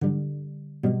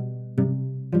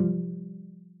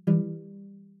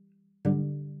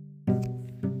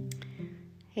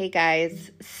Hey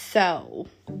guys, so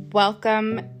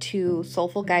welcome to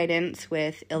Soulful Guidance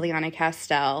with Ileana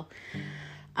Castell.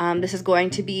 This is going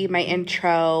to be my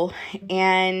intro,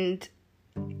 and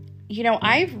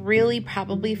I've really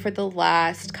probably for the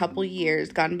last couple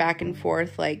years gone back and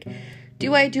forth, like,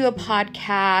 do I do a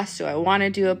podcast? Do I want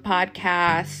to do a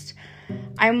podcast?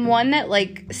 I'm one that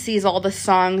sees all the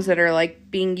songs that are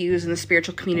being used in the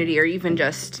spiritual community or even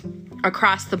just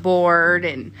across the board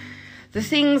and the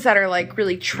things that are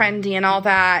really trendy and all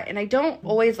that. And I don't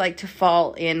always like to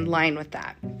fall in line with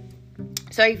that.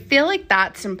 So I feel like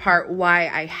that's in part why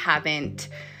I haven't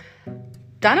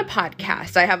done a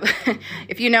podcast. I have,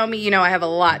 if you know me, I have a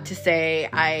lot to say.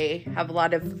 I have a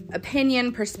lot of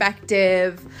opinion,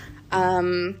 perspective,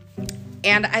 and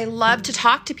I love to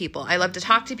talk to people. I love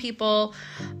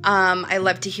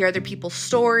to hear other people's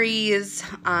stories.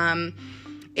 In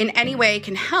any way it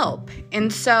can help.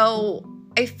 And so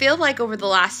I feel like over the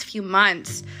last few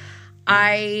months,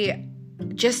 I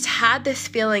just had this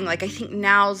feeling I think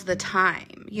now's the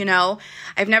time,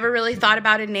 I've never really thought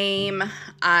about a name.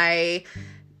 I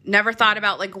never thought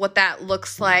about what that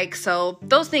looks like. So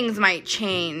those things might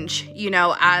change,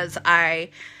 as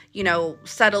I,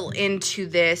 settle into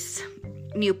this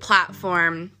new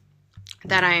platform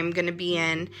that I'm going to be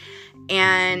in.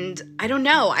 And I don't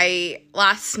know,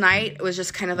 last night was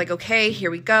just kind of okay,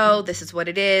 here we go. This is what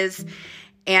it is.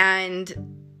 And,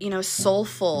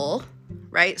 soulful,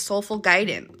 right? Soulful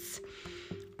guidance.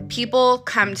 People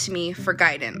come to me for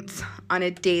guidance on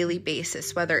a daily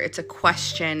basis, whether it's a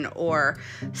question or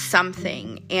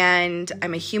something. And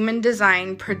I'm a human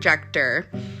design projector.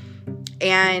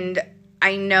 And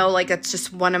I know it's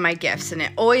just one of my gifts. And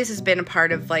it always has been a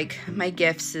part of my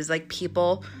gifts is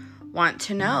people want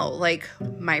to know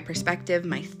my perspective,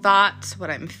 my thoughts,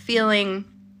 what I'm feeling.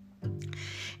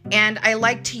 And I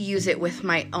like to use it with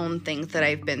my own things that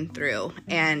I've been through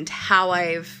and how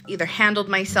I've either handled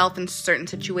myself in certain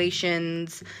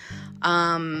situations.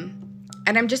 And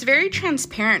I'm just very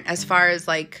transparent as far as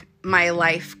my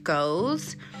life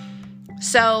goes.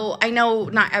 So I know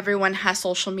not everyone has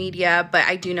social media, but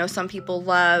I do know some people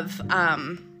love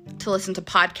to listen to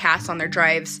podcasts on their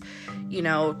drives,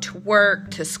 to work,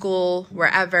 to school,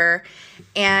 wherever.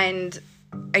 And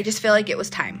I just feel like it was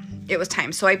time. It was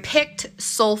time. So I picked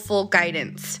Soulful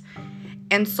Guidance.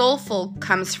 And soulful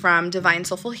comes from Divine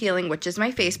Soulful Healing, which is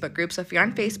my Facebook group. So if you're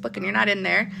on Facebook and you're not in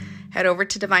there, head over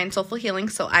to Divine Soulful Healing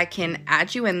so I can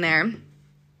add you in there.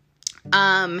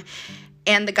 And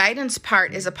the guidance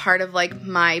part is a part of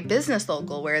my business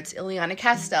logo where it's Ileana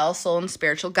Castell, Soul and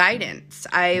Spiritual Guidance.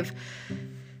 I've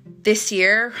this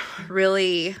year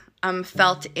really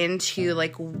felt into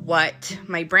what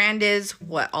my brand is,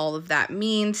 what all of that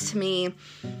means to me.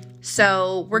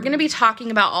 So we're going to be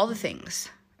talking about all the things,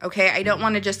 okay? I don't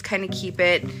want to just kind of keep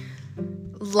it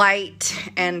light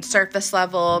and surface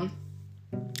level.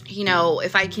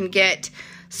 If I can get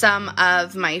some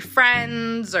of my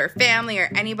friends or family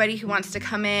or anybody who wants to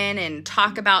come in and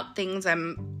talk about things,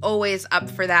 I'm always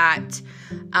up for that.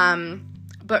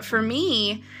 But for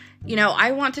me,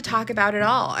 I want to talk about it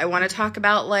all. I want to talk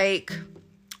about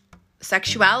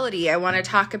sexuality. I want to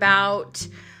talk about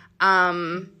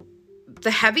the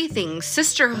heavy things,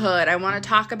 sisterhood. I want to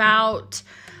talk about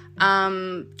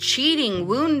cheating,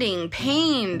 wounding,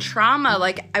 pain,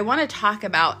 trauma. I want to talk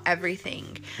about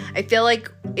everything. I feel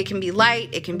like it can be light,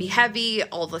 it can be heavy,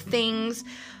 all the things,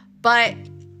 but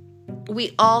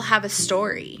we all have a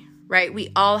story, right?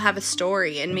 We all have a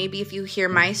story. And maybe if you hear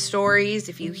my stories,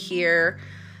 if you hear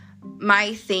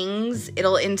my things,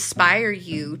 it'll inspire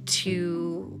you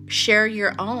to share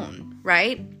your own,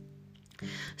 right?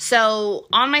 So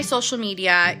on my social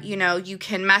media, you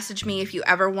can message me if you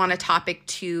ever want a topic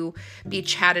to be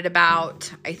chatted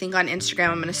about. I think on Instagram,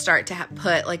 I'm going to start to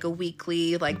put a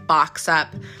weekly box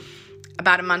up.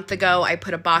 About a month ago, I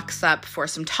put a box up for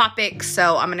some topics.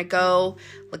 So I'm going to go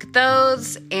look at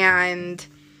those and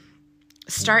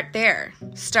start there.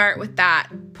 Start with that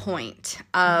point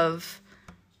of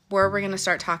where we're going to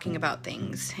start talking about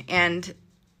things. And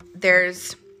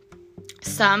there's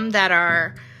some that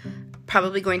are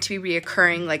probably going to be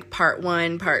reoccurring, part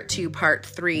 1, part 2, part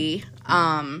 3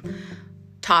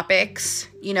 topics,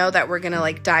 that we're going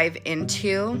to dive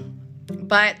into.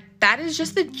 But that is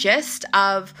just the gist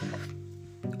of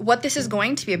what this is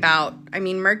going to be about. I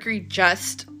mean, Mercury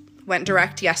just went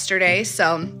direct yesterday,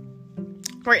 so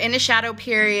we're in a shadow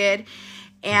period.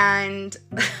 And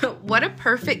what a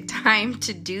perfect time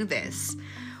to do this.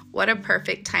 What a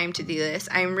perfect time to do this.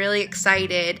 I'm really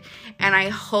excited, and I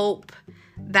hope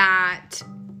that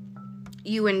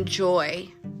you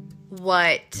enjoy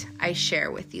what I share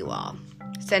with you all.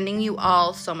 Sending you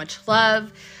all so much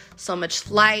love, so much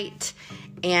light.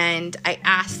 And I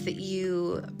ask that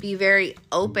you be very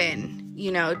open,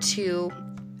 to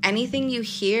anything you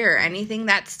hear, anything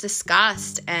that's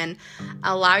discussed, and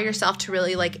allow yourself to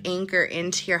really anchor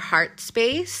into your heart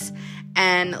space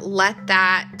and let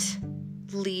that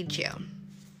lead you.